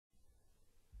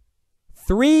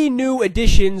3 new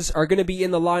additions are going to be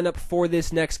in the lineup for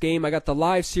this next game. I got the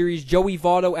live series Joey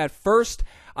VOTTO at first.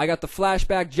 I got the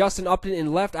flashback Justin Upton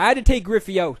in left. I had to take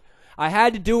Griffey out. I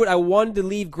had to do it. I wanted to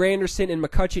leave Granderson and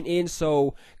McCutcheon in,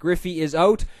 so Griffey is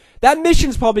out. That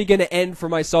mission's probably going to end for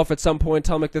myself at some point in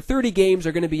time. Like the 30 games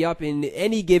are going to be up in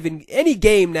any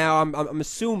game now. I'm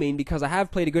assuming, because I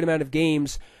have played a good amount of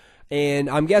games. And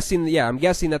I'm guessing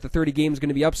that the 30 games is going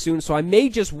to be up soon, so I may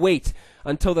just wait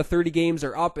until the 30 games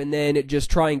are up and then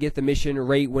just try and get the mission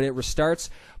right when it restarts.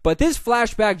 But this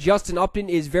flashback Justin Upton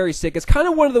is very sick. It's kind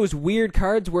of one of those weird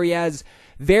cards where he has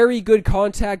very good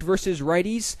contact versus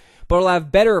righties, but he'll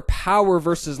have better power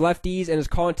versus lefties, and his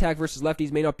contact versus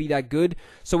lefties may not be that good.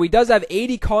 So he does have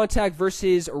 80 contact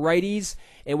versus righties,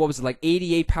 and what was it, like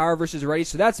 88 power versus righties.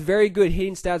 So that's very good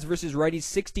hitting stats versus righties,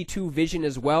 62 vision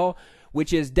as well,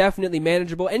 which is definitely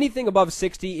manageable. Anything above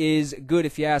 60 is good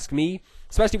if you ask me,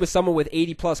 especially with someone with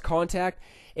 80 plus contact.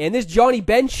 And this Johnny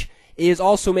Bench is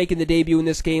also making the debut in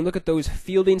this game. Look at those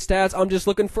fielding stats. I'm just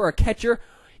looking for a catcher.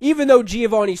 Even though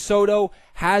Giovanni Soto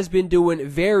has been doing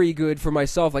very good for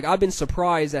myself, like I've been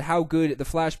surprised at how good the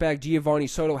flashback Giovanni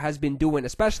Soto has been doing,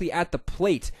 especially at the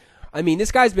plate. I mean,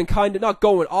 this guy's been kind of not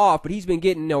going off, but he's been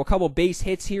getting, a couple base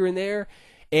hits here and there,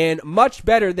 and much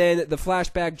better than the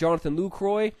flashback Jonathan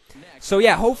Lucroy. So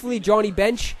yeah, hopefully Johnny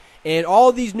Bench and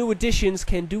all these new additions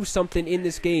can do something in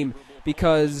this game,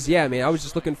 because yeah, man, I was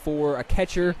just looking for a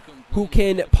catcher who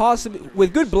can possibly,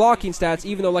 with good blocking stats,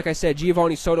 even though, like I said,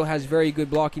 Giovanni Soto has very good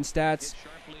blocking stats,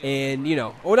 and,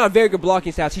 well, not very good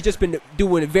blocking stats, he's just been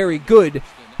doing very good.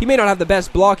 He may not have the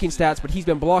best blocking stats, but he's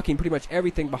been blocking pretty much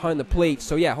everything behind the plate.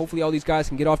 So yeah, hopefully all these guys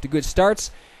can get off to good starts.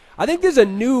 I think there's a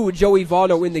new Joey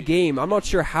VOTTO in the game. I'm not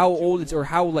sure how old it's or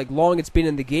how long it's been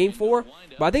in the game for,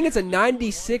 but I think it's a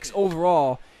 96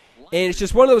 overall, and it's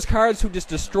just one of those cards who just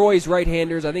destroys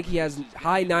right-handers. I think he has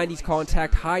high 90s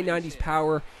contact, high 90s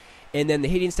power, and then the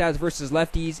hitting stats versus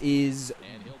lefties is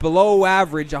below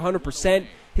average, 100%.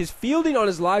 His fielding on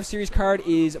his live series card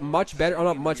is much better, or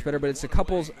not much better, but it's a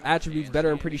couple attributes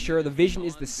better, I'm pretty sure. The vision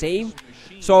is the same.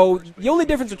 So the only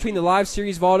difference between the live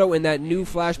series VOTTO and that new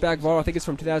flashback VOTTO, I think it's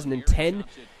from 2010,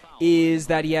 is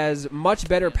that he has much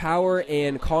better power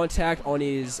and contact on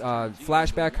his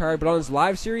flashback card, but on his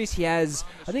live series,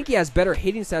 I think he has better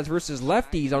hitting stats versus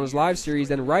lefties on his live series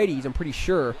than righties, I'm pretty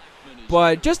sure.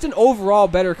 But just an overall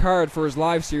better card for his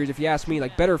live series, if you ask me.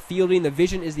 Like better fielding, the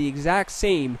vision is the exact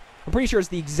same. I'm pretty sure it's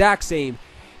the exact same.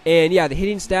 And yeah, the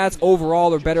hitting stats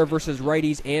overall are better versus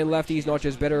righties and lefties, not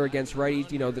just better against righties.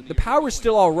 The power's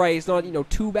still alright. It's not,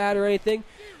 too bad or anything.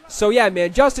 So yeah,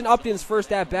 man, Justin Upton's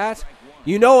first at-bat.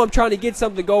 I'm trying to get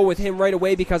something going with him right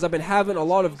away because I've been having a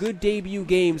lot of good debut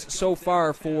games so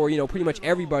far for, pretty much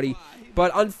everybody.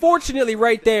 But unfortunately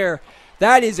right there,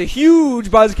 that is a huge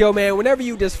buzzkill, man. Whenever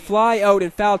you just fly out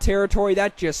in foul territory,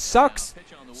 that just sucks.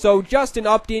 So Justin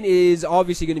Upton is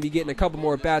obviously going to be getting a couple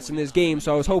more bats in this game,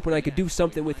 so I was hoping I could do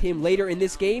something with him later in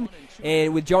this game.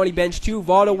 And with Johnny Bench too,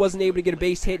 VOTTO wasn't able to get a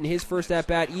base hit in his first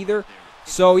at-bat either.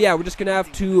 So yeah, we're just going to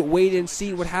have to wait and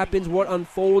see what happens, what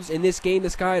unfolds in this game.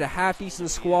 This guy had a half-decent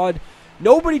squad.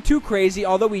 Nobody too crazy,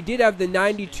 although we did have the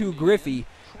 92 Griffey.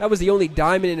 That was the only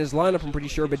diamond in his lineup, I'm pretty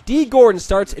sure. But D. Gordon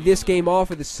starts this game off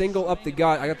with a single up the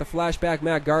gut. I got the flashback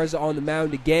Matt Garza on the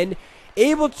mound again.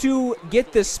 Able to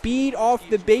get the speed off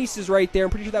the bases right there. I'm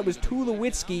pretty sure that was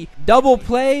Tulowitzki. Double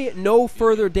play, no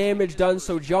further damage done.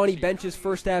 So Johnny Bench's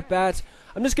first at-bat.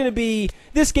 I'm just going to be,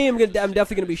 this game I'm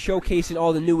definitely going to be showcasing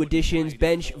all the new additions,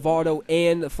 Bench, VOTTO,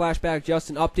 and the flashback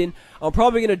Justin Upton. I'm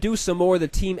probably going to do some more of the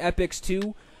team epics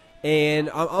too. And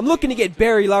I'm looking to get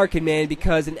Barry Larkin, man,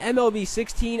 because in MLB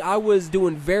 16, I was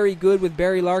doing very good with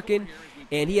Barry Larkin.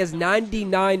 And he has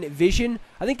 99 vision.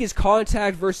 I think his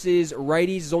contact versus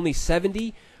righties is only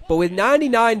 70. But with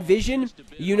 99 vision,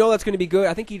 that's going to be good.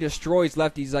 I think he destroys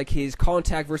lefties. Like his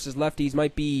contact versus lefties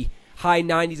might be high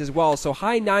 90s as well. So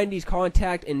high 90s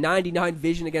contact and 99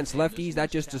 vision against lefties,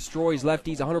 that just destroys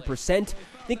lefties 100%.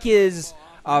 I think his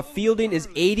fielding is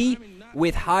 80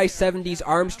 with high 70s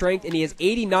arm strength. And he has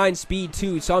 89 speed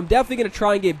too. So I'm definitely going to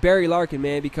try and get Barry Larkin,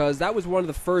 man, because that was one of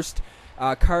the first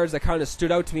cards that kind of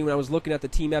stood out to me when I was looking at the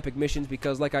Team Epic missions,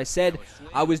 because like I said,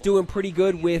 I was doing pretty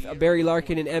good with Barry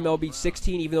Larkin in MLB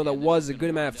 16, even though that was a good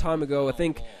amount of time ago. I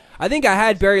think I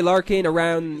had Barry Larkin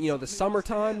around the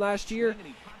summertime last year,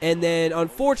 and then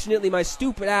unfortunately my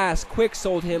stupid ass quick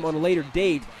sold him on a later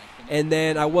date, and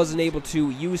then I wasn't able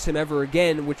to use him ever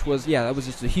again, which was, that was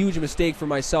just a huge mistake for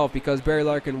myself, because Barry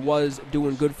Larkin was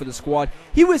doing good for the squad.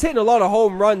 He was hitting a lot of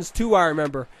home runs too, I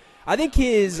remember. I think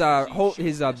his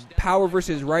power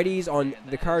versus righties on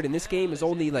the card in this game is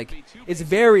only like, it's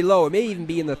very low. It may even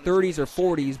be in the 30s or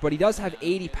 40s, but he does have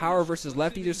 80 power versus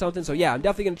lefties or something. So yeah, I'm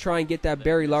definitely going to try and get that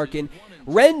Barry Larkin.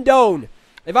 Rendon.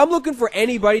 If I'm looking for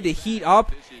anybody to heat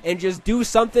up and just do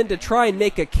something to try and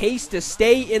make a case to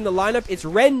stay in the lineup, it's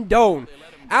Rendon.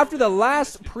 After the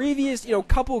last previous,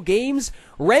 couple games,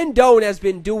 Rendon has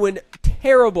been doing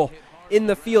terrible in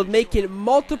the field, making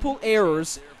multiple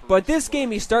errors. But this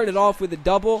game, he started off with a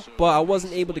double, but I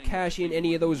wasn't able to cash in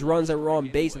any of those runs that were on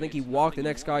base. I think he walked the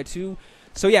next guy too.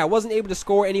 So yeah, I wasn't able to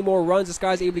score any more runs. This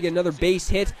guy's able to get another base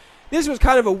hit. This was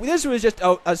just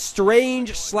a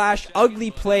strange /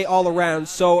 ugly play all around.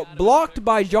 So blocked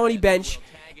by Johnny Bench,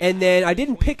 and then I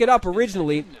didn't pick it up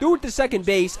originally. Threw it to second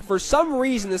base. For some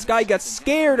reason, this guy got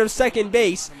scared of second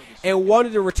base and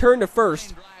wanted to return to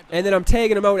first. And then I'm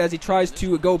tagging him out as he tries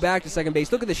to go back to second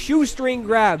base. Look at the shoestring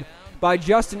grab by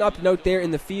Justin Upton out there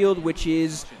in the field, which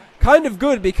is kind of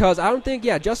good because I don't think,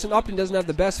 Justin Upton doesn't have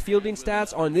the best fielding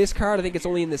stats on this card. I think it's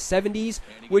only in the 70s,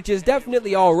 which is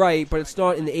definitely all right, but it's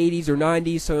not in the 80s or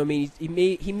 90s. So I mean,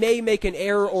 he may make an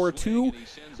error or two.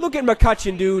 Look at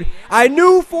McCutchen, dude. I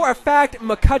knew for a fact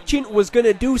McCutchen was going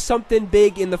to do something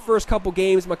big in the first couple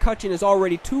games. McCutchen is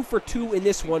already 2 for 2 in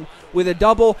this one with a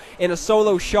double and a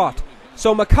solo shot.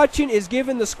 So McCutchen is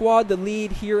giving the squad the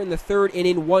lead here in the third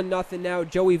inning, 1-0 now.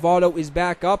 Joey Votto is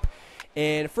back up.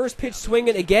 And first pitch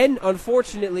swinging again,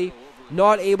 unfortunately,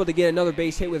 not able to get another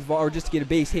base hit with Votto, or just to get a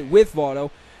base hit with Votto.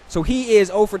 So he is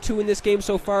 0 for 2 in this game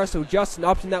so far. So Justin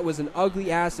Upton, that was an ugly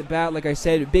ass at bat. Like I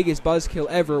said, biggest buzzkill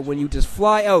ever when you just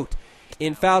fly out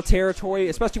in foul territory,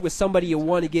 especially with somebody you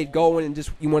want to get going and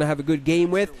just you want to have a good game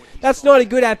with. That's not a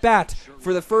good at bat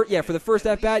for the first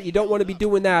at bat. You don't want to be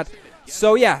doing that.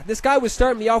 So yeah, this guy was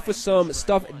starting me off with some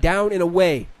stuff down and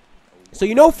away. So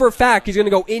you know for a fact he's going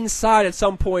to go inside at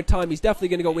some point in time. He's definitely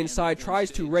going to go inside.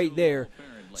 Tries to right there.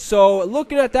 So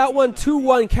looking at that one,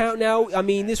 2-1 count now. I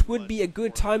mean, this would be a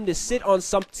good time to sit on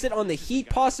the heat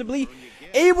possibly.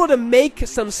 Able to make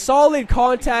some solid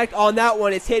contact on that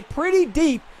one. It's hit pretty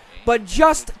deep, but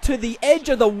just to the edge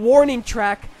of the warning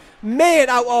track. Man,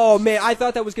 oh man, I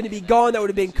thought that was going to be gone. That would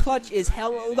have been clutch as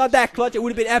hell. Not that clutch. It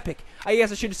would have been epic. I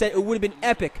guess I should have said it would have been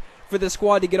epic for the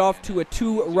squad to get off to a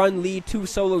 2-run lead, 2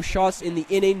 solo shots in the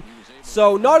inning.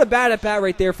 So not a bad at bat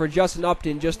right there for Justin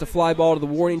Upton, just a fly ball to the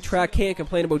warning track. Can't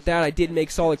complain about that. I did make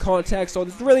solid contact, so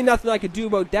there's really nothing I could do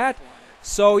about that.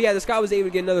 So yeah, this guy was able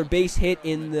to get another base hit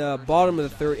in the bottom of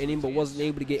the third inning, but wasn't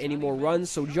able to get any more runs.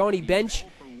 So Johnny Bench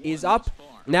is up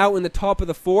now in the top of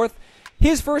the fourth.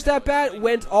 His first at-bat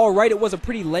went all right. It was a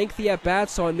pretty lengthy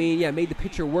at-bat, so I mean, yeah, made the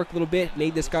pitcher work a little bit,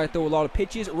 made this guy throw a lot of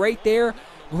pitches. Right there,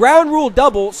 ground rule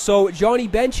double, so Johnny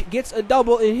Bench gets a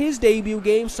double in his debut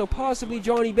game, so possibly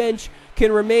Johnny Bench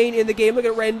can remain in the game. Look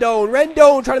at Rendon.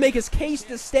 Rendon trying to make his case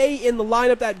to stay in the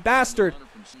lineup, that bastard.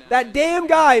 That damn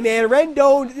guy, man.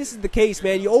 Rendon, this is the case,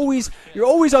 man. You're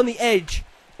always on the edge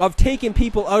of taking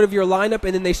people out of your lineup,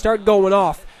 and then they start going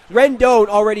off. Rendon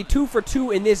already 2 for 2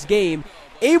 in this game.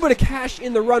 Able to cash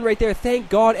in the run right there.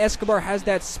 Thank God Escobar has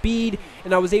that speed,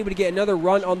 and I was able to get another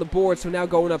run on the board, so now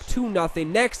going up 2-0.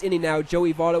 Next inning now,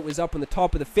 Joey Votto is up on the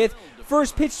top of the fifth.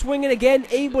 First pitch swinging again,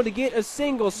 able to get a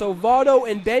single, so Votto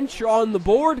and Bench are on the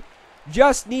board.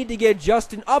 Just need to get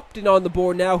Justin Upton on the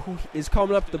board now, who is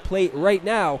coming up to the plate right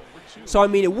now. So, I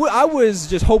mean, I was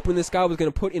just hoping this guy was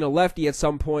going to put in a lefty at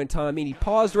some point in time. I mean, he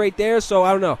paused right there, so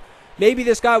I don't know. Maybe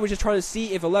this guy was just trying to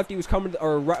see if a lefty was coming,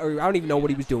 or I don't even know what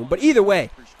he was doing. But either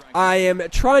way, I am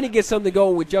trying to get something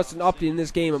going with Justin Upton in this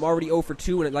game. I'm already 0 for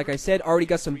 2, and like I said, already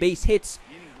got some base hits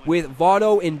with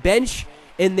Votto and Bench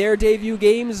in their debut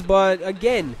games. But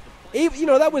again,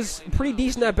 that was pretty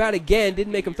decent at bat again.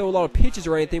 Didn't make him throw a lot of pitches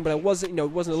or anything, but it wasn't a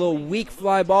little weak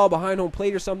fly ball behind home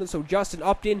plate or something. So Justin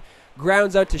Upton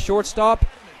grounds out to shortstop.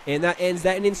 And that ends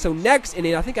that inning. So next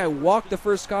inning, I think I walked the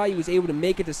first guy. He was able to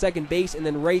make it to second base, and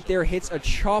then right there hits a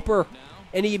chopper,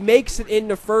 and he makes it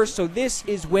into first. So this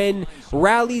is when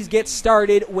rallies get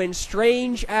started, when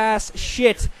strange-ass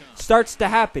shit starts to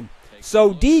happen.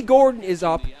 So D. Gordon is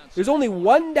up. There's only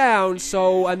one down,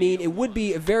 so, I mean, it would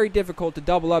be very difficult to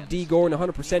double up D. Gordon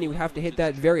 100%. He would have to hit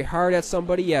that very hard at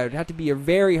somebody. Yeah, it would have to be a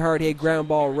very hard-hit ground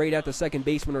ball right at the second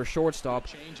baseman or shortstop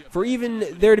for even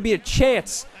there to be a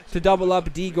chance to double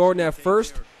up D. Gordon at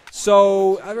first.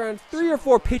 So around 3 or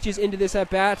 4 pitches into this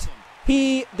at-bat,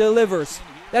 he delivers.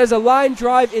 That is a line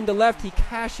drive into left. He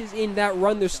cashes in that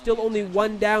run. There's still only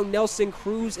one down. Nelson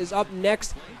Cruz is up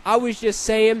next. I was just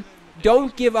saying,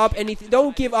 don't give up anything.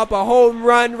 Don't give up a home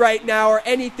run right now or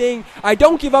anything. I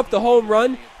don't give up the home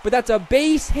run, but that's a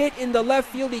base hit in the left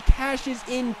field. He cashes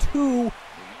in 2.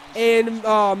 And,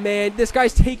 oh, man, this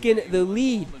guy's taking the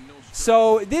lead.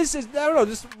 So this is, I don't know,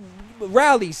 just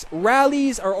rallies.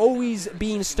 Rallies are always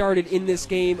being started in this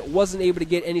game. Wasn't able to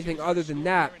get anything other than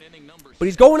that. But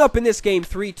he's going up in this game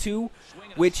 3-2,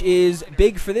 which is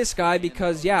big for this guy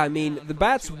because, yeah, I mean, the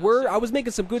bats were, I was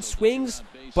making some good swings,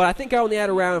 but I think I only had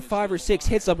around 5 or 6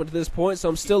 hits up until this point, so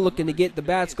I'm still looking to get the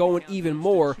bats going even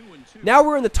more. Now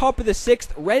we're in the top of the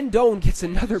 6th. Rendon gets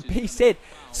another base hit.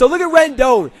 So look at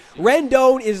Rendon.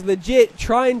 Rendon is legit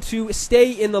trying to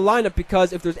stay in the lineup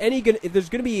because if there's going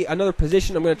to be another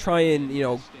position I'm going to try and, you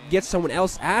know, get someone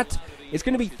else at, it's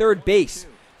going to be third base.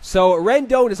 So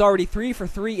Rendon is already 3 for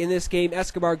 3 in this game.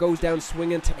 Escobar goes down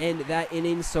swinging to end that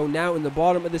inning. So now in the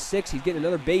bottom of the 6th, he's getting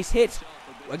another base hit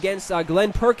against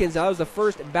Glenn Perkins. That was the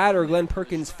first batter Glenn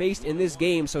Perkins faced in this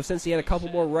game. So since he had a couple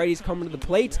more righties coming to the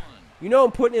plate, you know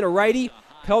I'm putting in a righty.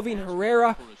 Kelvin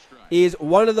Herrera is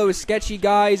one of those sketchy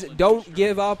guys. Don't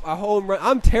give up a home run.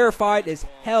 I'm terrified as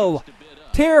hell.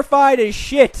 Terrified as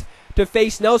shit to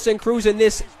face Nelson Cruz in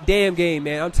this damn game,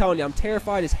 man. I'm telling you, I'm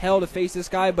terrified as hell to face this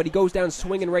guy, but he goes down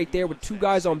swinging right there with 2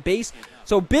 guys on base.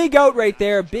 So big out right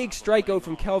there. Big strikeout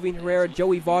from Kelvin Herrera.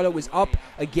 Joey VOTTO is up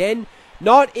again.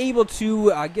 Not able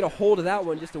to get a hold of that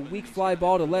one. Just a weak fly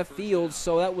ball to left field.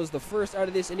 So that was the first out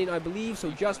of this inning, I believe. So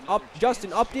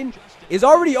Justin Upton is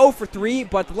already 0 for 3,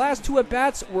 but the last 2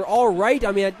 at-bats were all right.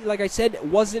 I mean, like I said, it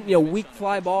wasn't, you know, weak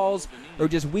fly balls or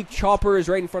just weak choppers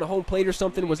right in front of home plate or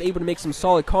something. Was able to make some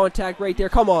solid contact right there.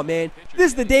 Come on, man.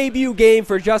 This is the debut game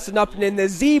for Justin Upton, and the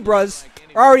Zebras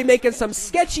are already making some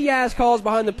sketchy-ass calls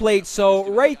behind the plate. So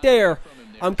right there,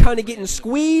 I'm kind of getting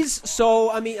squeezed. So,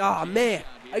 I mean, oh, man.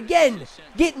 Again,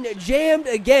 getting jammed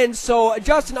again. So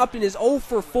Justin Upton is 0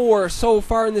 for 4 so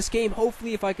far in this game.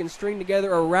 Hopefully, if I can string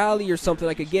together a rally or something,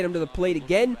 I could get him to the plate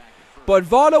again. But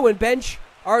VOTTO and Bench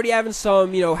already having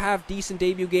some, you know, half-decent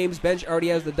debut games. Bench already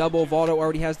has the double. VOTTO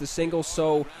already has the single.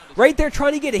 So right there,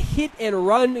 trying to get a hit and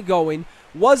run going.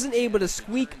 Wasn't able to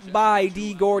squeak by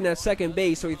D. Gordon at second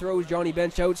base, so he throws Johnny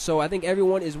Bench out. So I think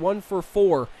everyone is 1 for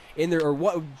 4 in their,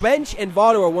 Bench and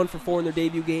VOTTO are 1 for 4 in their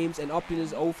debut games, and Upton is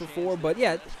 0 for 4. But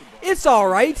yeah, it's all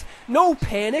right. No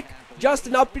panic.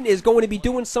 Justin Upton is going to be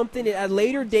doing something at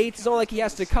later dates. It's not like he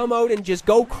has to come out and just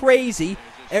go crazy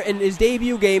in his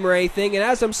debut game or anything. And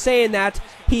as I'm saying that,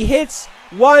 he hits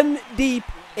 1 deep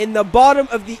in the bottom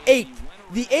of the 8th.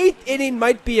 The 8th inning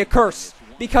might be a curse.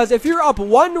 Because if you're up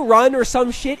 1 run or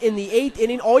some shit in the 8th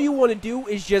inning, all you want to do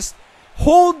is just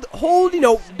hold, you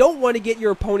know, don't want to get your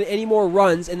opponent any more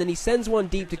runs, and then he sends 1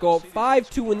 deep to go up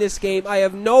 5-2 in this game. I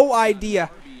have no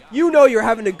idea. You know you're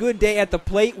having a good day at the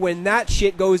plate when that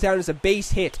shit goes down as a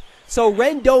base hit. So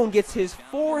Rendon gets his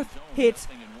 4th hit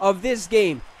of this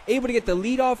game. Able to get the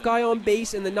leadoff guy on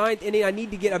base in the 9th inning. I need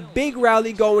to get a big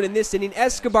rally going in this inning.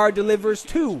 Escobar delivers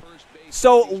 2.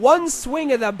 So 1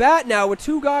 swing of the bat now with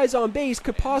 2 guys on base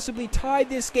could possibly tie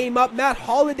this game up. Matt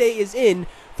Holliday is in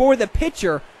for the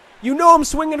pitcher. You know I'm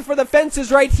swinging for the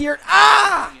fences right here.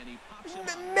 Ah!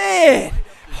 Man!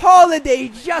 Holliday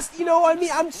just, you know, I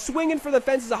mean, I'm swinging for the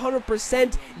fences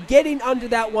 100%. Getting under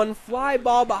that one. Fly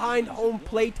ball behind home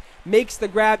plate. Makes the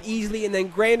grab easily. And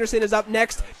then Granderson is up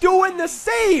next. Doing the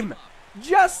same!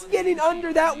 Just getting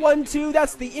under that one too.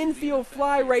 That's the infield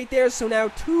fly right there. So now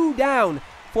 2 down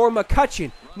for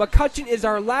McCutchen. McCutchen is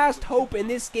our last hope in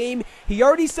this game. He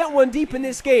already sent 1 deep in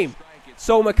this game.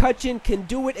 So McCutchen can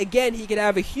do it again. He can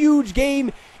have a huge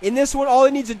game in this one. All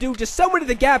he needs to do, just someone to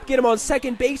the gap, get him on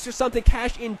second base or something,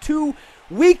 cash in 2.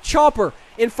 Weak chopper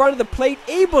in front of the plate,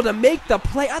 able to make the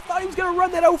play. I thought he was going to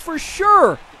run that out for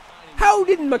sure. How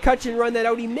didn't McCutchen run that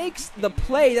out? He makes the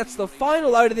play. That's the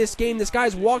final out of this game. This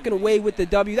guy's walking away with the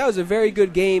W. That was a very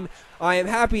good game. I am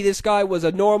happy this guy was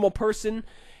a normal person.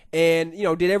 And, you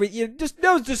know, did everything.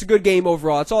 That was just a good game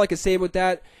overall. That's all I can say about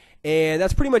that. And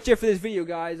that's pretty much it for this video,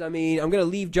 guys. I mean, I'm going to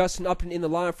leave Justin Upton in the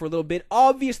lineup for a little bit.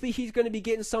 Obviously, he's going to be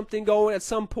getting something going at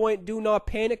some point. Do not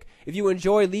panic. If you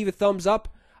enjoy, leave a thumbs up.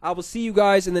 I will see you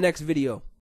guys in the next video.